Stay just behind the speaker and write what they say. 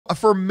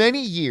For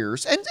many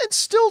years, and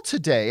still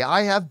today,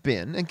 I have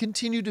been and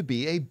continue to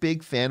be a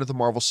big fan of the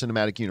Marvel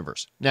Cinematic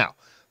Universe. Now,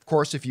 of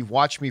course, if you've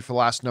watched me for the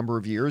last number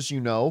of years, you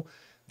know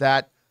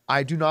that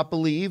I do not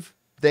believe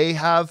they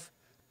have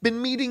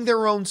been meeting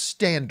their own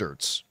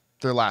standards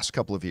their last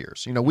couple of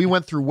years. You know, we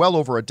went through well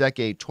over a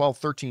decade, 12,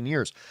 13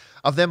 years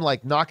of them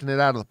like knocking it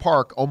out of the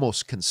park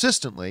almost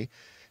consistently,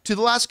 to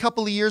the last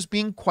couple of years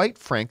being quite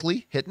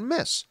frankly hit and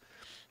miss.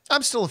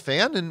 I'm still a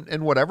fan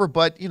and whatever,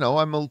 but you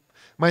know,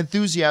 my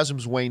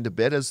enthusiasm's waned a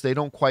bit as they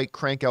don't quite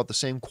crank out the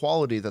same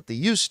quality that they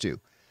used to.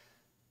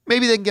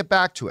 Maybe they can get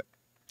back to it.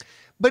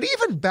 But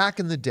even back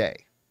in the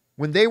day,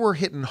 when they were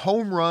hitting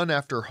home run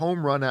after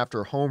home run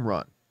after home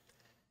run,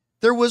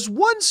 there was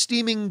one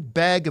steaming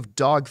bag of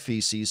dog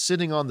feces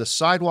sitting on the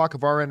sidewalk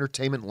of our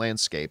entertainment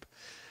landscape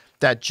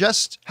that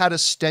just had a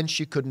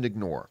stench you couldn't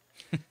ignore.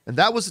 And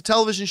that was the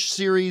television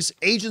series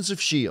Agents of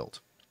S.H.I.E.L.D.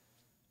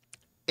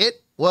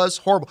 It was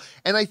horrible.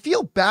 And I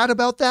feel bad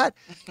about that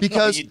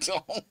because no,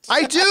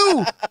 you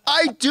don't.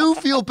 I do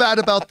feel bad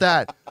about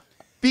that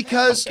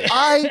because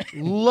I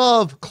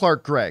love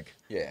Clark Gregg.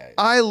 Yeah.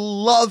 I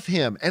love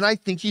him, and I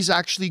think he's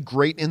actually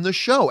great in the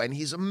show, and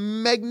he's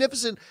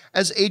magnificent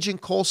as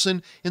Agent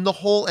Coulson in the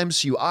whole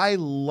MCU. I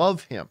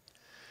love him.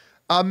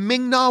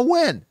 Ming-Na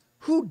Wen.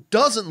 Who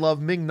doesn't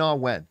love Ming-Na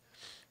Wen?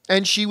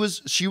 And she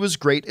was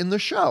great in the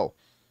show.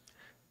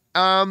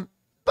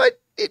 But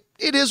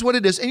it is what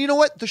it is. And you know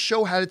what? The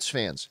show had its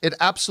fans. It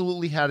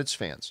absolutely had its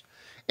fans.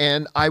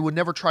 And I would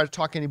never try to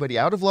talk anybody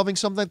out of loving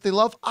something that they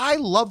love. I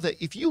love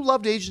that. If you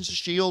loved Agents of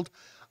S.H.I.E.L.D.,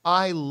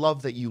 I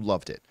love that you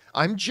loved it.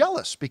 I'm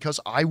jealous because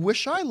I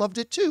wish I loved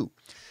it too.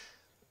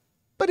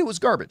 But it was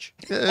garbage,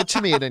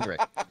 to me at any rate.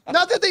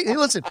 Not that they,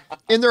 listen,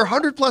 in their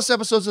 100+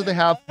 episodes that they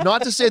have,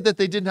 not to say that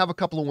they didn't have a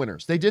couple of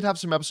winners. They did have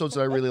some episodes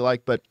that I really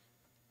liked, but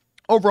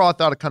overall I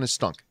thought it kind of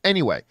stunk.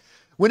 Anyway,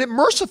 when it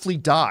mercifully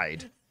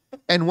died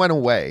and went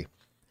away,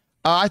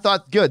 I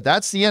thought, good,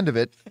 that's the end of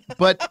it.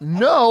 But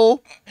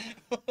no.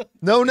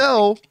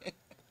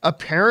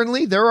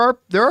 Apparently there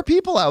are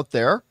people out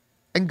there,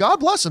 and God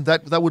bless them,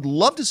 that would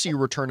love to see a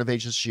return of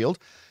Agents of S.H.I.E.L.D.,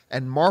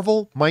 and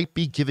Marvel might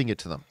be giving it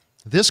to them.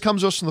 This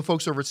comes to us from the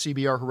folks over at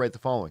CBR who write the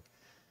following.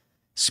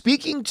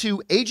 Speaking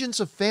to Agents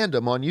of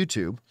Fandom on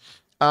YouTube,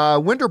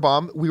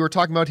 Winderbaum, we were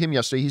talking about him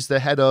yesterday. He's the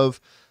head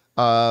of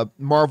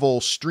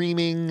Marvel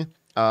streaming,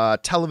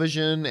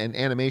 television, and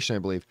animation, I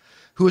believe,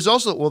 who is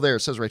also, well, there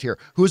it says right here,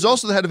 who is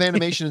also the head of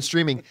animation and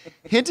streaming,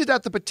 hinted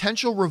at the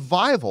potential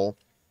revival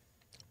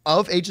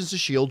of Agents of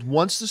S.H.I.E.L.D.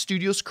 once the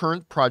studio's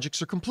current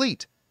projects are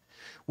complete.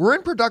 We're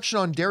in production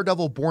on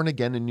Daredevil Born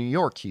Again in New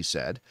York, he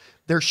said.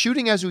 They're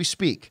shooting as we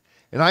speak,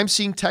 and I'm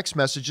seeing text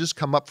messages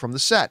come up from the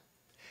set.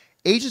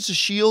 Agents of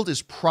S.H.I.E.L.D.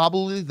 is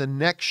probably the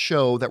next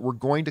show that we're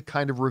going to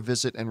kind of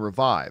revisit and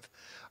revive.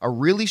 A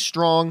really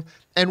strong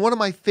and one of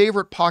my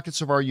favorite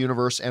pockets of our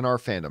universe and our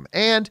fandom.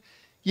 And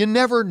you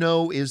never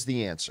know is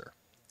the answer.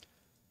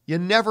 You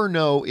never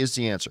know is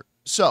the answer.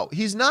 So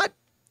he's not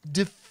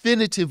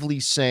definitively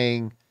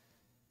saying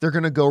they're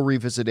going to go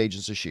revisit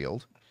Agents of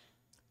S.H.I.E.L.D.,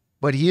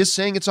 but he is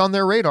saying it's on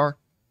their radar.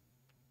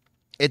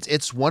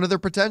 It's one of their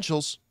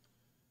potentials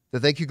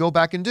that they could go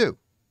back and do.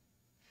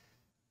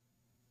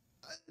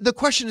 The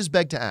question is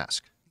begged to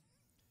ask.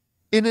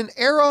 In an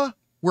era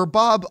where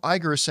Bob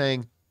Iger is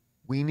saying,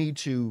 we need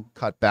to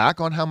cut back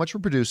on how much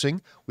we're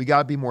producing, we got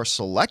to be more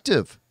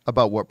selective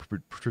about what we're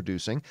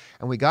producing,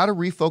 and we got to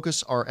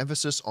refocus our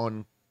emphasis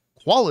on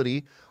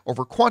quality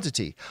over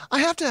quantity. I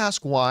have to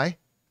ask why.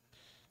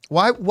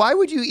 Why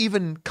would you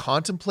even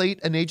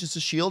contemplate an Agents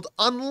of S.H.I.E.L.D.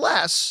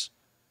 unless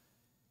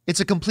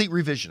it's a complete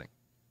revisioning?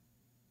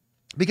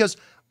 Because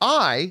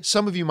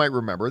some of you might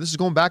remember, this is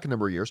going back a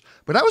number of years,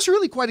 but I was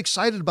really quite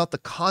excited about the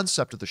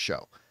concept of the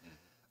show.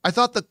 I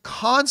thought the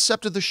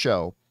concept of the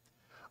show,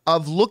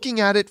 of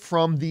looking at it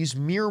from these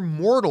mere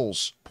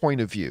mortals'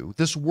 point of view,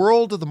 this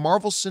world of the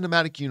Marvel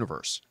Cinematic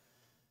Universe,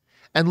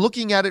 and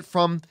looking at it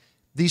from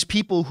these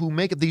people who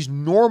make up, these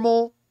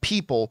normal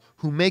people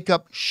who make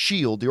up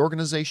S.H.I.E.L.D., the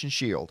organization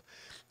S.H.I.E.L.D.,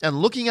 and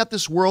looking at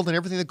this world and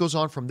everything that goes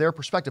on from their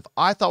perspective,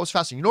 I thought was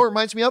fascinating. You know what it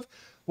reminds me of?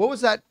 What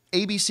was that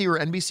ABC or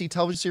NBC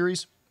television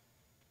series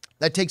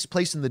that takes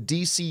place in the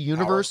DC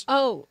universe?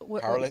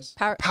 Powerless.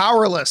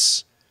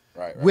 Powerless.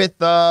 Right. With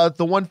the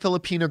one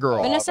Filipina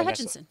girl. Vanessa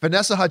Hudgens.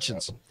 Vanessa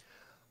Hudgens.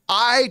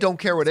 I don't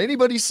care what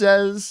anybody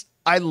says.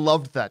 I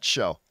loved that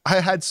show.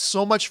 I had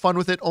so much fun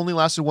with it. Only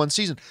lasted one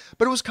season.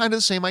 But it was kind of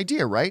the same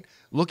idea, right?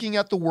 Looking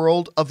at the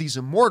world of these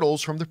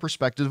immortals from the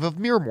perspective of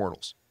mere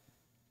mortals.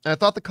 And I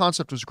thought the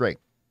concept was great.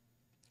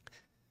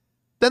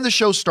 Then the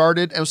show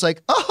started and it was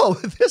like, oh,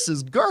 this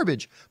is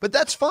garbage. But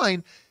that's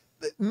fine.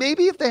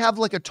 Maybe if they have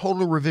like a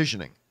total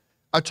revisioning,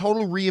 a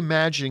total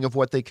reimagining of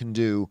what they can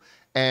do,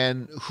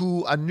 and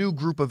who a new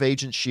group of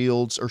agent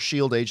shields, or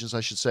S.H.I.E.L.D. agents,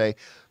 I should say,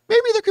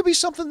 maybe there could be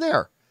something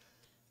there.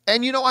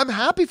 And, you know, I'm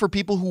happy for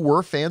people who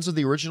were fans of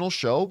the original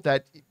show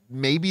that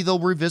maybe they'll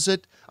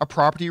revisit a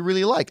property you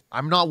really like.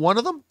 I'm not one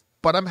of them,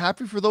 but I'm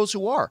happy for those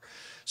who are.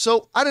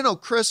 So, I don't know,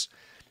 Chris,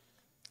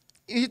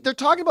 they're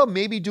talking about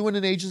maybe doing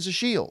an Agents of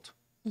S.H.I.E.L.D.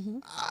 Mm-hmm.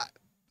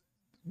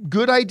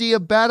 Good idea,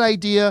 bad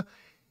idea.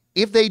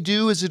 If they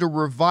do, is it a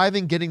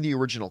reviving, getting the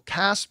original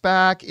cast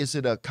back? Is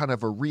it a kind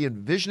of a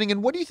re-envisioning?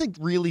 And what do you think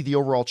really the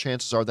overall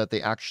chances are that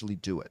they actually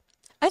do it?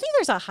 I think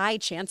there's a high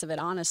chance of it,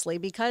 honestly,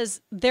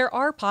 because there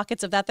are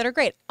pockets of that are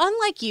great.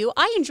 Unlike you,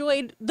 I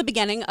enjoyed the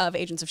beginning of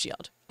Agents of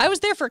S.H.I.E.L.D. I was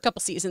there for a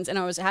couple seasons, and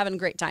I was having a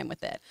great time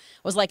with it.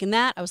 I was liking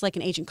that. I was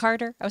liking Agent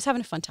Carter. I was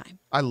having a fun time.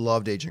 I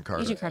loved Agent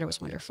Carter. Agent Carter was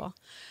wonderful.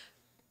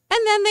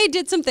 And then they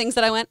did some things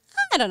that I went,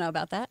 I don't know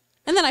about that.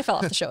 And then I fell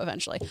off the show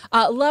eventually.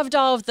 Loved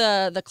all of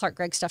the Clark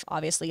Gregg stuff,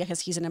 obviously,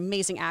 because he's an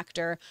amazing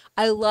actor.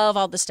 I love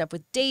all the stuff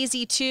with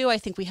Daisy, too. I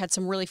think we had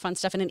some really fun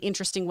stuff and an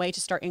interesting way to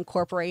start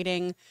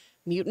incorporating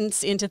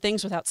mutants into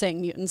things without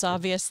saying mutants,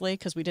 obviously,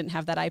 because we didn't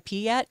have that IP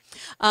yet.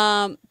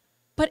 But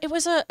it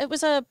was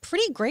a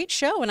pretty great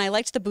show, and I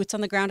liked the boots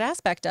on the ground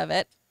aspect of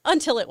it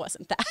until it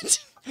wasn't that.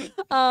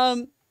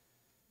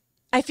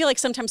 I feel like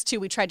sometimes, too,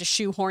 we tried to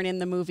shoehorn in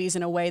the movies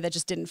in a way that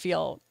just didn't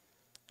feel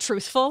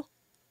truthful.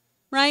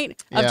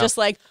 Right? Yeah. Of just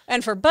like,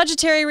 and for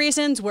budgetary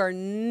reasons, we're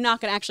not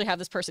going to actually have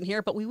this person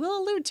here, but we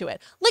will allude to it.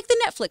 Like the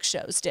Netflix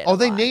shows did. Oh,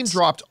 they name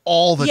dropped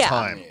all the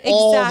time. Exactly.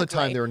 All the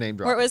time they were name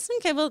dropped. Where it was,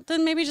 okay, well,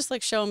 then maybe just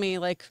like show me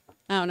like,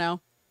 I don't know,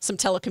 some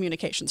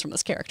telecommunications from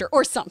this character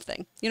or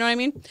something. You know what I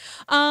mean?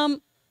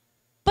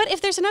 But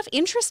if there's enough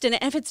interest in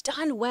it, and if it's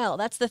done well,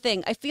 that's the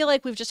thing. I feel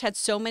like we've just had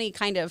so many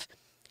kind of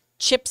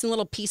chips and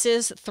little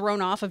pieces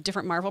thrown off of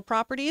different Marvel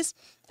properties.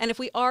 And if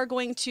we are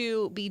going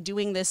to be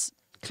doing this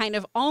kind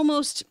of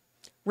almost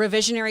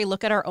revisionary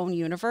look at our own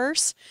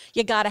universe,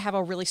 you got to have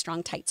a really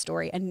strong, tight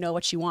story and know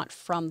what you want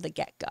from the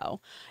get-go.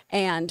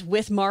 And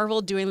with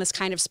Marvel doing this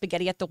kind of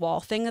spaghetti at the wall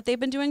thing that they've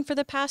been doing for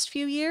the past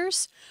few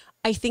years,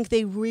 I think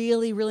they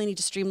really, really need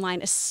to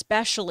streamline,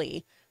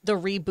 especially the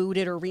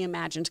rebooted or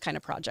reimagined kind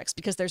of projects,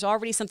 because there's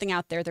already something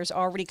out there. There's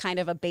already kind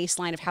of a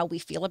baseline of how we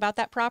feel about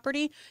that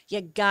property. You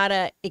got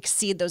to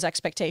exceed those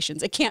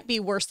expectations. It can't be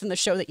worse than the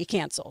show that you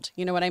canceled.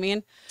 You know what I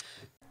mean?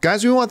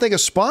 Guys, we want to thank a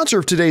sponsor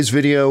of today's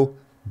video,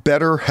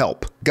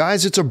 BetterHelp.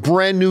 Guys, it's a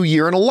brand new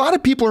year and a lot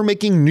of people are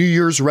making New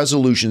Year's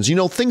resolutions, you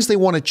know, things they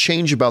want to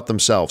change about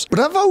themselves. But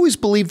I've always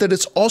believed that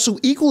it's also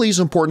equally as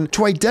important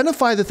to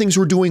identify the things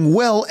we're doing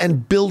well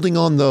and building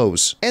on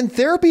those. And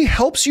therapy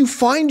helps you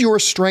find your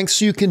strengths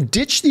so you can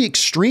ditch the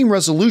extreme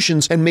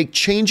resolutions and make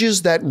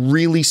changes that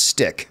really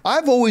stick.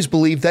 I've always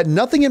believed that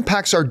nothing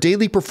impacts our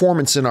daily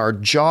performance in our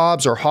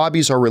jobs, our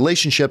hobbies, our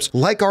relationships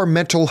like our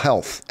mental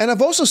health. And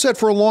I've also said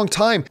for a long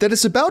time that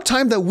it's about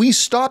time that we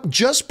stop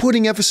just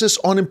putting emphasis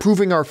on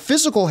improving our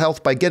physical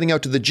health by getting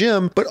out to the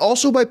gym, but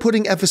also by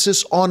putting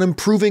emphasis on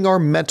improving our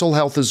mental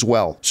health as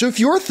well. So if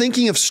you're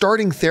thinking of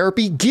starting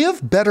therapy,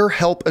 give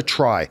BetterHelp a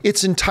try.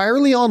 It's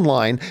entirely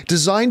online,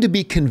 designed to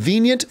be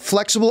convenient,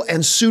 flexible,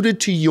 and suited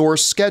to your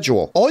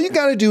schedule. All you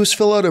gotta do is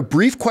fill out a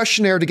brief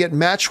questionnaire to get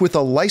matched with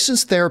a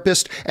licensed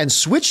therapist and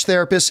switch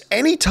therapists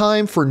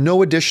anytime for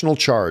no additional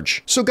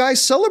charge. So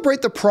guys,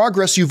 celebrate the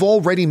progress you've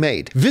already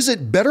made.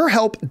 Visit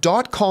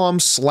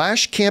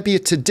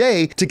betterhelp.com/Campea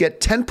today to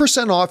get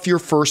 10% off your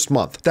first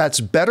month.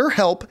 That's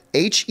BetterHelp,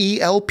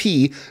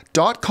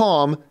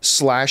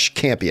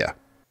 HELP.com/Campea.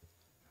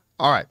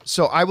 All right,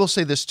 so I will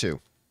say this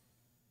too.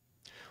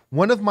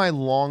 One of my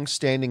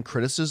long-standing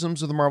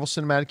criticisms of the Marvel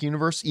Cinematic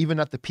Universe, even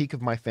at the peak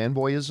of my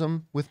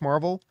fanboyism with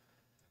Marvel,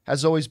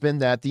 has always been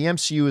that the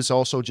MCU is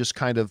also just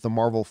kind of the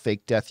Marvel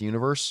fake death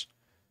universe,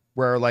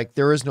 where like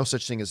there is no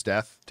such thing as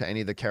death to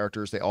any of the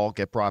characters. They all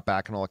get brought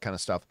back and all that kind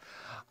of stuff.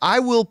 I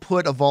will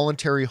put a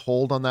voluntary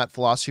hold on that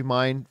philosophy of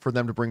mine for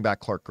them to bring back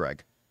Clark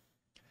Gregg.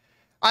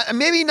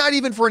 Maybe not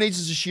even for an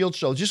Agents of S.H.I.E.L.D.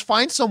 show. Just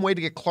find some way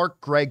to get Clark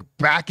Gregg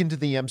back into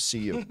the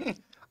MCU.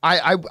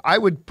 I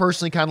would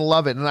personally kind of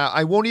love it. And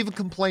I won't even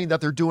complain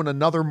that they're doing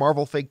another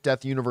Marvel fake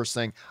death universe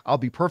thing. I'll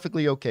be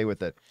perfectly okay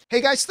with it.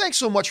 Hey guys, thanks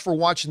so much for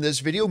watching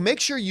this video. Make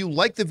sure you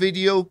like the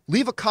video,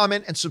 leave a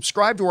comment, and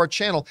subscribe to our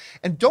channel.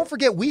 And don't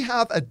forget, we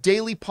have a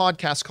daily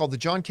podcast called the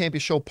John Campea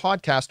Show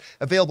podcast,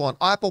 available on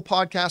Apple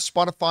Podcasts,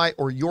 Spotify,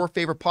 or your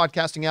favorite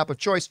podcasting app of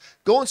choice.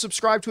 Go and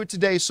subscribe to it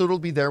today so it'll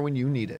be there when you need it.